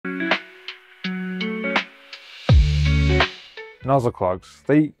Nozzle clogs,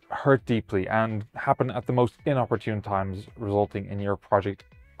 they hurt deeply and happen at the most inopportune times, resulting in your project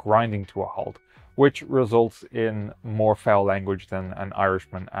grinding to a halt, which results in more foul language than an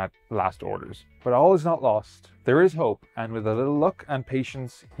Irishman at last orders. But all is not lost. There is hope, and with a little luck and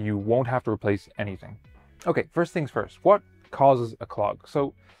patience, you won't have to replace anything. Okay, first things first, what causes a clog?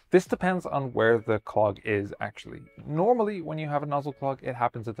 So this depends on where the clog is actually. Normally, when you have a nozzle clog, it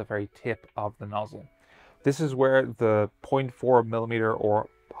happens at the very tip of the nozzle. This is where the 0.4 millimeter or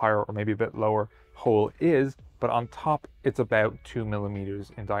higher, or maybe a bit lower, hole is, but on top, it's about 2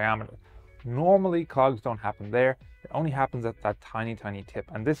 millimeters in diameter. Normally, clogs don't happen there. It only happens at that tiny, tiny tip.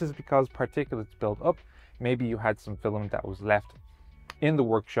 And this is because particulates build up. Maybe you had some filament that was left in the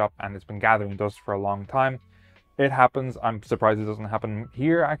workshop and it's been gathering dust for a long time. It happens. I'm surprised it doesn't happen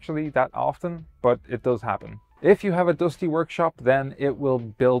here actually that often, but it does happen. If you have a dusty workshop, then it will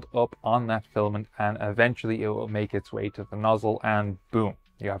build up on that filament and eventually it will make its way to the nozzle and boom,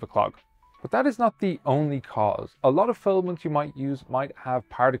 you have a clog. But that is not the only cause. A lot of filaments you might use might have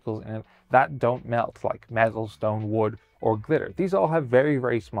particles in it that don't melt, like metal, stone, wood, or glitter. These all have very,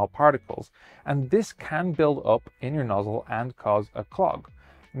 very small particles, and this can build up in your nozzle and cause a clog.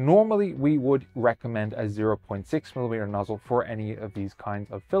 Normally, we would recommend a 0.6 millimeter nozzle for any of these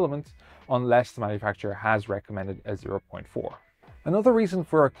kinds of filaments, unless the manufacturer has recommended a 0.4. Another reason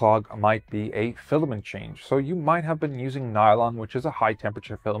for a clog might be a filament change. So you might have been using nylon, which is a high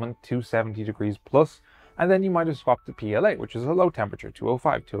temperature filament, 270 degrees plus, and then you might have swapped to PLA, which is a low temperature,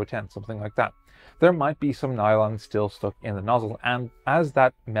 205, 210, something like that. There might be some nylon still stuck in the nozzle, and as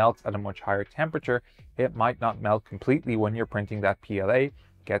that melts at a much higher temperature, it might not melt completely when you're printing that PLA,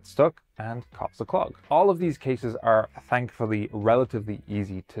 get stuck, and cause a clog. All of these cases are thankfully relatively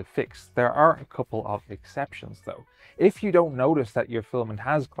easy to fix. There are a couple of exceptions though. If you don't notice that your filament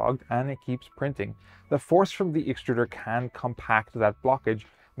has clogged and it keeps printing, the force from the extruder can compact that blockage,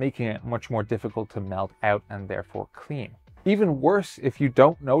 making it much more difficult to melt out and therefore clean. Even worse, if you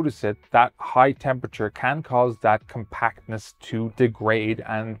don't notice it, that high temperature can cause that compactness to degrade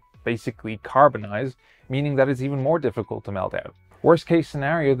and basically carbonize, meaning that it's even more difficult to melt out. Worst case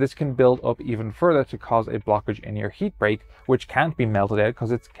scenario, this can build up even further to cause a blockage in your heat break, which can't be melted out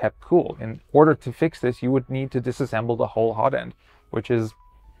because it's kept cool. In order to fix this, you would need to disassemble the whole hot end, which is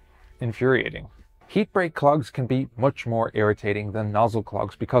infuriating. Heat break clogs can be much more irritating than nozzle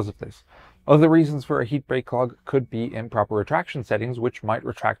clogs because of this. Other reasons for a heat break clog could be improper retraction settings, which might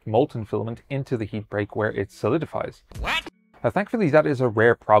retract molten filament into the heat break where it solidifies. What? Now, thankfully, that is a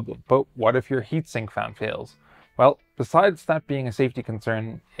rare problem, but what if your heatsink fan fails? Well, besides that being a safety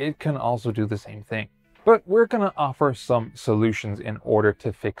concern, it can also do the same thing. But we're going to offer some solutions in order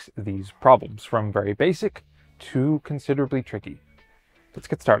to fix these problems, from very basic to considerably tricky. Let's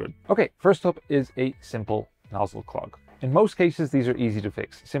get started. Okay, first up is a simple nozzle clog. In most cases, these are easy to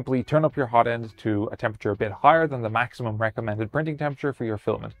fix. Simply turn up your hot end to a temperature a bit higher than the maximum recommended printing temperature for your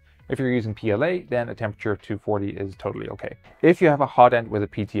filament. If you're using PLA, then a temperature of 240 is totally okay. If you have a hot end with a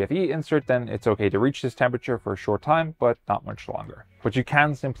PTFE insert, then it's okay to reach this temperature for a short time, but not much longer. But you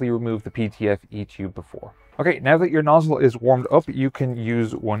can simply remove the PTFE tube before. Okay, now that your nozzle is warmed up, you can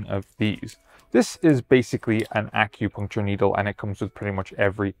use one of these. This is basically an acupuncture needle, and it comes with pretty much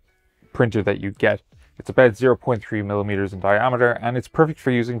every printer that you get. It's about 0.3 millimeters in diameter, and it's perfect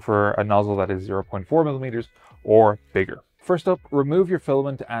for using for a nozzle that is 0.4 millimeters or bigger. First up, remove your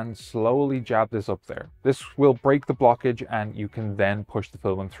filament and slowly jab this up there. This will break the blockage and you can then push the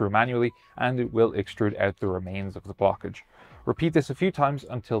filament through manually and it will extrude out the remains of the blockage. Repeat this a few times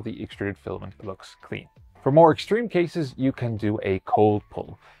until the extruded filament looks clean. For more extreme cases, you can do a cold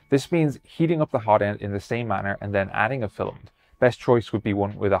pull. This means heating up the hot end in the same manner and then adding a filament. Best choice would be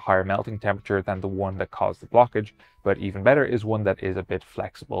one with a higher melting temperature than the one that caused the blockage, but even better is one that is a bit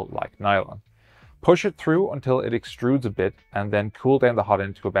flexible like nylon. Push it through until it extrudes a bit and then cool down the hot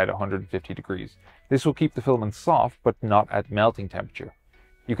end to about 150 degrees. This will keep the filament soft but not at melting temperature.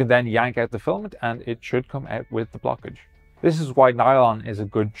 You can then yank out the filament and it should come out with the blockage. This is why nylon is a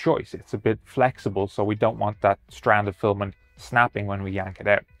good choice. It's a bit flexible, so we don't want that strand of filament snapping when we yank it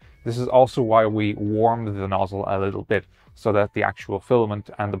out. This is also why we warmed the nozzle a little bit, so that the actual filament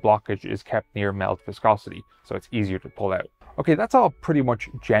and the blockage is kept near melt viscosity, so it's easier to pull out. Okay, that's all pretty much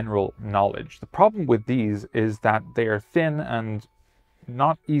general knowledge. The problem with these is that they are thin and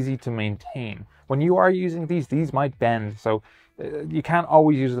not easy to maintain. When you are using these might bend, so you can't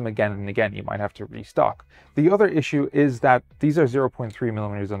always use them again and again. You might have to restock. The other issue is that these are 0.3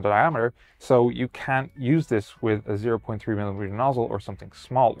 millimeters in diameter, so you can't use this with a 0.3 millimeter nozzle or something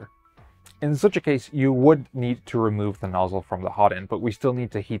smaller. In such a case, you would need to remove the nozzle from the hot end, but we still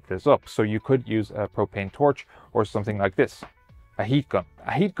need to heat this up, so you could use a propane torch or something like this. A heat gun.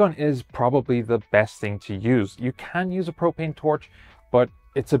 A heat gun is probably the best thing to use. You can use a propane torch, but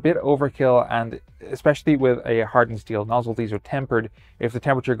it's a bit overkill, and especially with a hardened steel nozzle, these are tempered. If the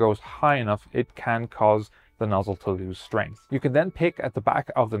temperature goes high enough, it can cause the nozzle to lose strength. You can then pick at the back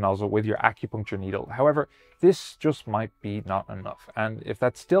of the nozzle with your acupuncture needle. However, this just might be not enough, and if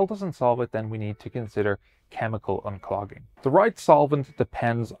that still doesn't solve it, then we need to consider chemical unclogging. The right solvent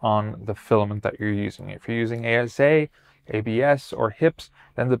depends on the filament that you're using. If you're using ASA, ABS, or HIPS,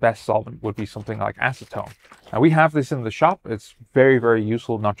 then the best solvent would be something like acetone. Now we have this in the shop. It's very, very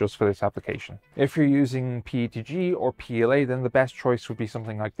useful, not just for this application. If you're using PETG or PLA, then the best choice would be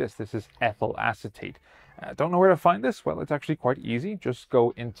something like this. This is ethyl acetate. Don't know where to find this? Well, it's actually quite easy. Just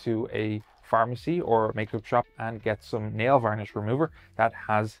go into a pharmacy or makeup shop and get some nail varnish remover that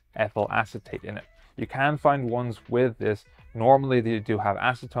has ethyl acetate in it. You can find ones with this. Normally they do have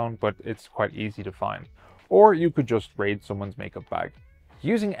acetone, but it's quite easy to find. Or you could just raid someone's makeup bag.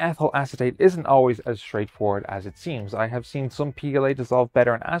 Using ethyl acetate isn't always as straightforward as it seems. I have seen some PLA dissolve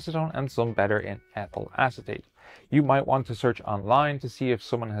better in acetone and some better in ethyl acetate. You might want to search online to see if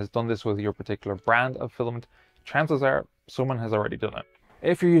someone has done this with your particular brand of filament. Chances are someone has already done it.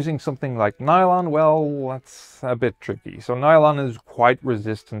 If you're using something like nylon, well, that's a bit tricky. So nylon is quite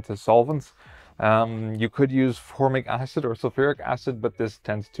resistant to solvents. You could use formic acid or sulfuric acid, but this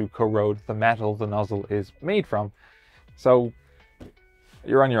tends to corrode the metal the nozzle is made from. So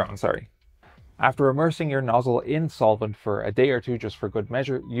you're on your own, sorry. After immersing your nozzle in solvent for a day or two, just for good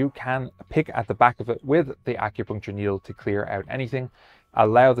measure, you can pick at the back of it with the acupuncture needle to clear out anything,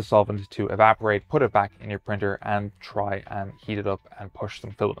 allow the solvent to evaporate, put it back in your printer, and try and heat it up and push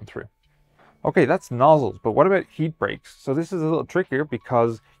some filament through. Okay, that's nozzles, but what about heat breaks? So this is a little trickier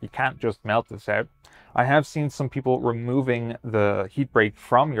because you can't just melt this out. I have seen some people removing the heat break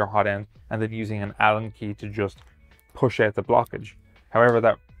from your hot end and then using an Allen key to just push out the blockage. However,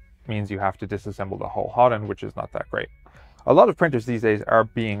 that means you have to disassemble the whole hot end, which is not that great. A lot of printers these days are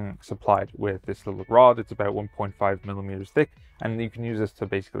being supplied with this little rod. It's about 1.5 millimeters thick, and you can use this to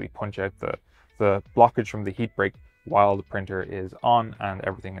basically punch out the blockage from the heat break while the printer is on and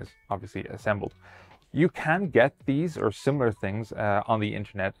everything is obviously assembled. You can get these or similar things on the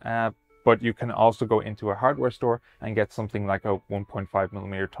internet, but you can also go into a hardware store and get something like a 1.5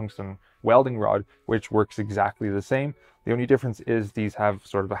 millimeter tungsten welding rod, which works exactly the same. The only difference is these have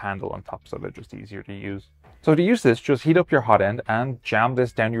sort of a handle on top, so they're just easier to use. So to use this, just heat up your hot end and jam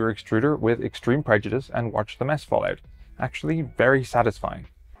this down your extruder with extreme prejudice and watch the mess fall out. Actually, very satisfying.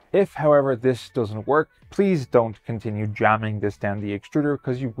 If, however, this doesn't work, please don't continue jamming this down the extruder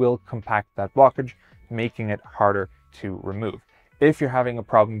because you will compact that blockage, making it harder to remove. If you're having a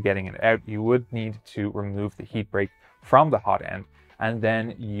problem getting it out, you would need to remove the heat break from the hot end and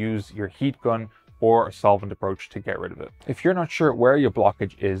then use your heat gun or a solvent approach to get rid of it. If you're not sure where your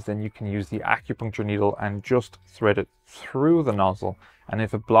blockage is, then you can use the acupuncture needle and just thread it through the nozzle. And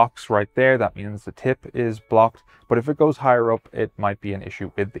if it blocks right there, that means the tip is blocked. But if it goes higher up, it might be an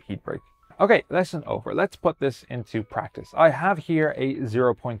issue with the heat break. Okay, lesson over. Let's put this into practice. I have here a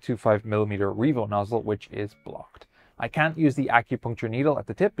 0.25 millimeter Revo nozzle, which is blocked. I can't use the acupuncture needle at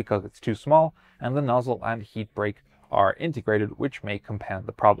the tip because it's too small, and the nozzle and heat break are integrated, which may compound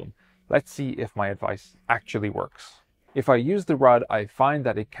the problem. Let's see if my advice actually works. If I use the rod, I find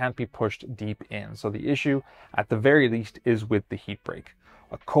that it can't be pushed deep in. So the issue, at the very least, is with the heat break.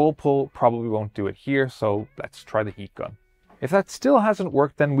 A cold pull probably won't do it here, so let's try the heat gun. If that still hasn't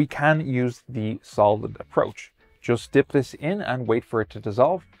worked, then we can use the solvent approach. Just dip this in and wait for it to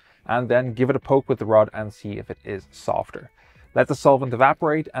dissolve, and then give it a poke with the rod and see if it is softer. Let the solvent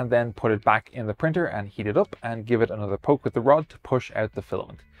evaporate and then put it back in the printer and heat it up and give it another poke with the rod to push out the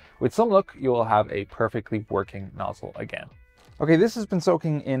filament. With some luck, you will have a perfectly working nozzle again. Okay, this has been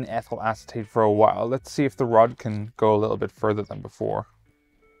soaking in ethyl acetate for a while. Let's see if the rod can go a little bit further than before.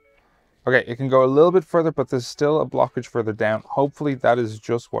 Okay, it can go a little bit further, but there's still a blockage further down. Hopefully that is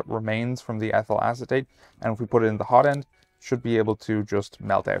just what remains from the ethyl acetate. And if we put it in the hot end, it should be able to just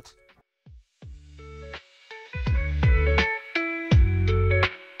melt out.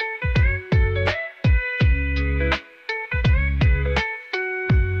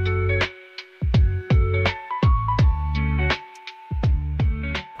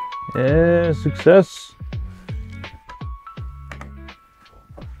 Yeah, success.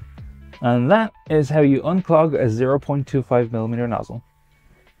 And that is how you unclog a 0.25 millimeter nozzle.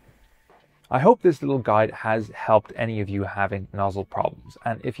 I hope this little guide has helped any of you having nozzle problems.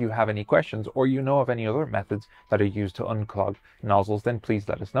 And if you have any questions or you know of any other methods that are used to unclog nozzles, then please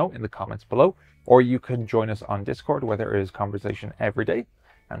let us know in the comments below. Or you can join us on Discord where there is conversation every day.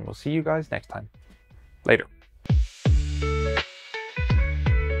 And we'll see you guys next time. Later.